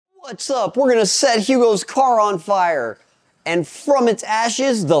What's up? We're gonna set Hugo's car on fire. And from its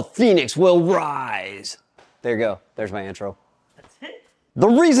ashes, the phoenix will rise. There you go. There's my intro. That's it. The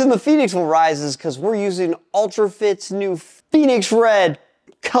reason the phoenix will rise is because we're using ULTRAFIT's new Phoenix Red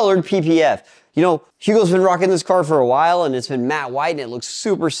colored PPF. You know, Hugo's been rocking this car for a while and it's been matte white and it looks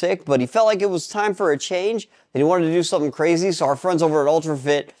super sick, but he felt like it was time for a change and he wanted to do something crazy. So our friends over at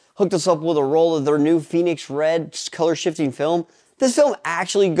ULTRAFIT hooked us up with a roll of their new Phoenix Red color shifting film. This film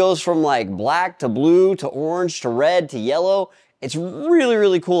actually goes from like black to blue to orange to red to yellow. It's really,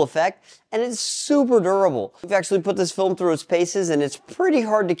 really cool effect and it's super durable. We've actually put this film through its paces and it's pretty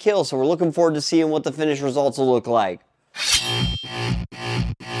hard to kill. So we're looking forward to seeing what the finished results will look like.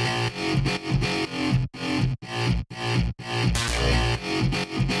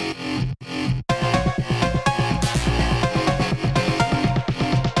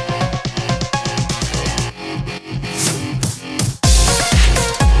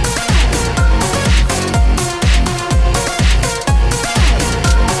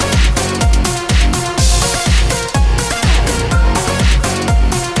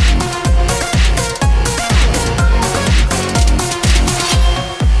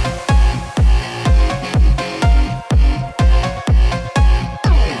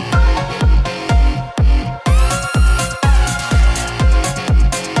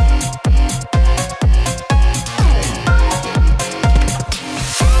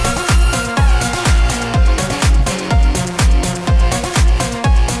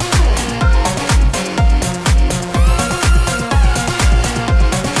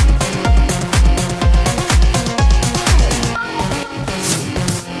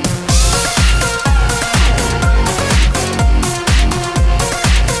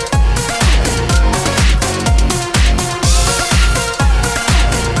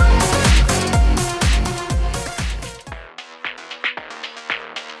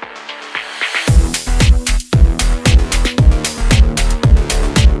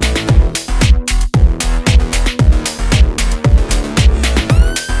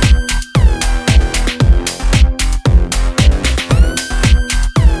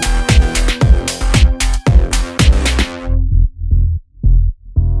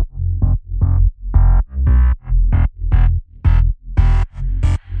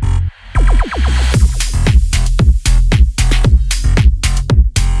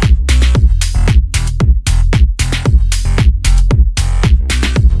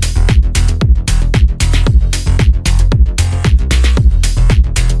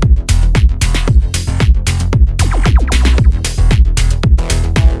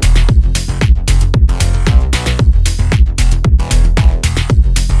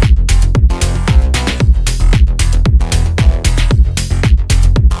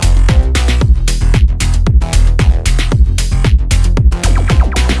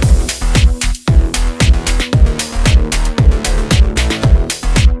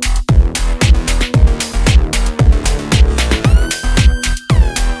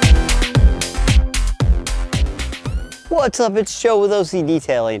 What's up, it's Joe with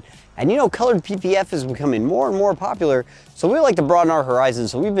OCDetailing. And you know, colored PPF is becoming more and more popular, so we like to broaden our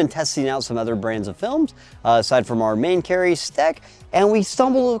horizons. So we've been testing out some other brands of films, aside from our main carry, STEK, and we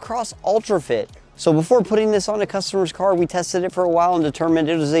stumbled across ULTRAFIT. So before putting this on a customer's car, we tested it for a while and determined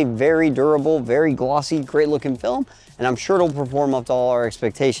it was a very durable, very glossy, great looking film, and I'm sure it'll perform up to all our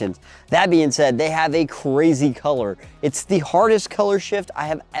expectations. That being said, they have a crazy color. It's the hardest color shift I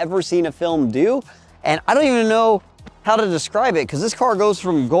have ever seen a film do, and I don't even know how to describe it, because this car goes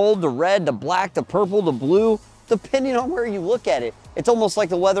from gold to red to black to purple to blue, depending on where you look at it. It's almost like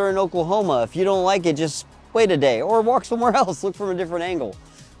the weather in Oklahoma. If you don't like it, just wait a day or walk somewhere else, look from a different angle.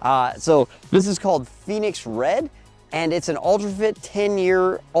 So this is called Phoenix Red, and it's an ULTRAFIT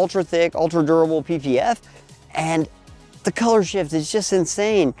 10-year ultra thick, ultra durable PPF, and the color shift is just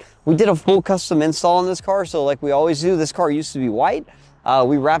insane. We did a full custom install on this car, so like we always do, this car used to be white.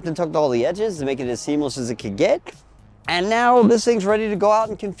 We wrapped and tucked all the edges to make it as seamless as it could get. And now this thing's ready to go out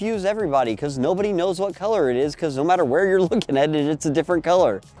and confuse everybody because nobody knows what color it is, because no matter where you're looking at it, it's a different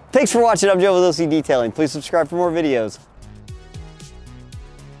color. Thanks for watching. I'm Joe with OCDetailing. Please subscribe for more videos.